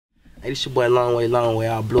It's your boy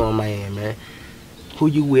Longway, all blue on my end, man. Who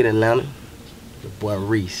you with, Atlanta? Your boy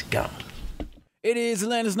Reec, gone. It is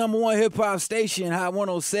Atlanta's #1 hip-hop station, Hot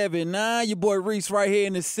 107.9. Your boy Reec right here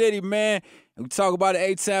in the city, man. And we talk about it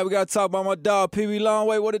 8 times. We got to talk about my dog, Peewee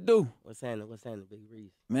Longway. What it do? What's happening, Big Reec?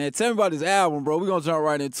 Man, tell me about this album, bro. We going to jump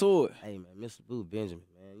right into it. Hey, man, Mr. Blue Benjamin,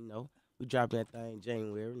 man. You know, we dropping that thing in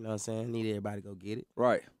January. You know what I'm saying? Need everybody to go get it.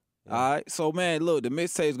 Right. Yeah. All right. So, man, look, the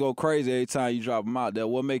mixtapes go crazy every time you drop them out there.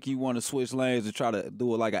 What make you want to switch lanes and try to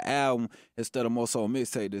do it like an album instead of more so a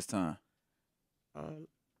mixtape this time?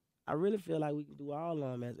 I really feel like we can do all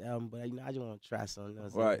of them as album, but you know, I just want to try something. You know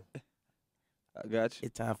what I'm right. I got you.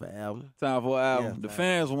 It's time for album. Time for an album. Yeah, the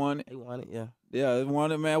fans want it. They want it, yeah. Yeah, they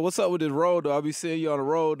want it, man. What's up with this road, though? I be seeing you on the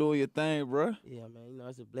road doing your thing, bro. Yeah, man. You know,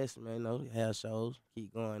 it's a blessing, man. You know, have shows,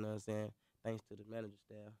 keep going, you know what I'm saying? Thanks to the manager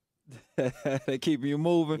staff. They keep you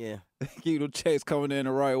moving. Yeah. Keep the checks coming in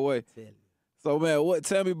the right way. So, man,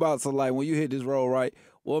 tell me about, so, like, when you hit this road, right,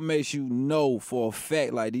 what makes you know for a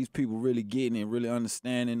fact, like, these people really getting it, really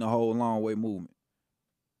understanding the whole long way movement?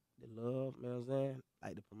 The love, you know what I'm saying?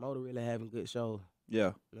 Like, the promoter really having good shows.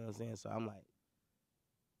 Yeah. You know what I'm saying? So, I'm like,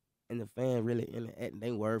 and the fan really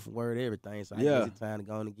they word for word everything. So, I get the time to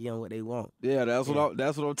go and give them what they want. Yeah, that's what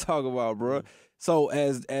I'm talking about, bro. Yeah. So,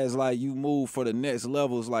 as like, you move for the next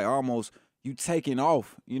levels, like, almost – you taking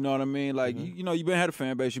off, you know what I mean? Like, you know, you been had a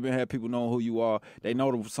fan base, you been had people knowing who you are. They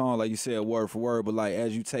know the song, like you said, word for word. But, like,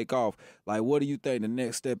 as you take off, like, what do you think the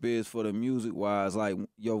next step is for the music-wise, like,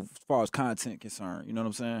 as far as content concerned? You know what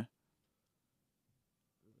I'm saying?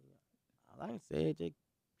 Like I said, just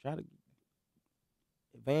try to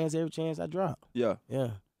advance every chance I drop. Yeah. Yeah.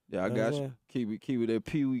 Yeah, I got you. Keep it that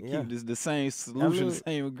Peewee, keep the same solution, the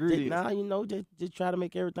same ingredients. You know, just try to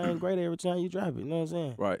make everything great every time you drop it. You know what I'm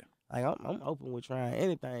saying? Right. Like, I'm open with trying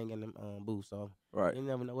anything in the booth, so you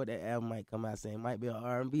never know what that album might come out saying. It might be an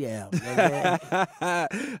R&B album. You know what I'm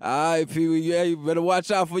saying? All right, Peewee, you better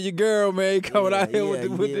watch out for your girl, man. Coming out here with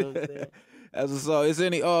the as a song. Is there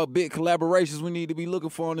any big collaborations we need to be looking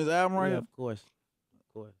for on this album right here? Of course.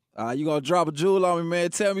 You gonna drop a jewel on me, man?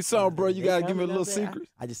 Tell me something, bro. You gotta give me a little secret.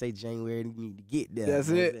 I just say January, you need to get there. That's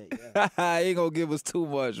it. Ain't gonna give us too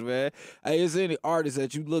much, man. Hey, is there any artists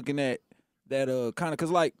that you looking at that kind of,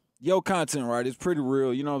 cause like, your content, right, it's pretty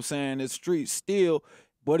real, you know what I'm saying? It's street still,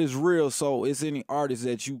 but it's real. So is any artist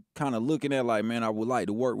that you kind of looking at like, man, I would like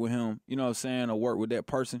to work with him, you know what I'm saying, or work with that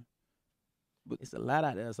person? But it's a lot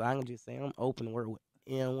out there, so I can just say I'm open to work with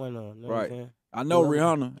anyone on. You know what I'm saying? I know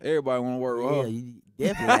Rihanna. Everybody want to work with her. Yeah, you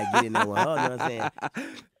definitely like getting there with her, you know what I'm saying?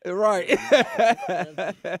 Right.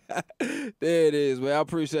 There it is, man. I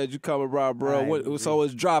appreciate you coming by, bro. Right, so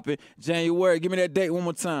it's dropping January. Give me that date one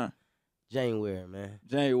more time. January, man.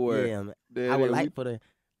 January. Yeah, man. I would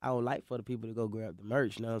like for the people to go grab the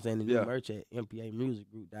merch, you know what I'm saying? The new merch at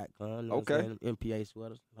mpamusicgroup.com. You know what I'm saying? MPA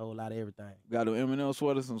sweaters, a whole lot of everything. Got them M&M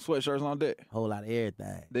sweaters, some sweatshirts on deck. Whole lot of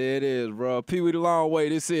everything. There it is, bro. Peewee the Long Way.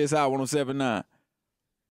 This is Hot 107.9.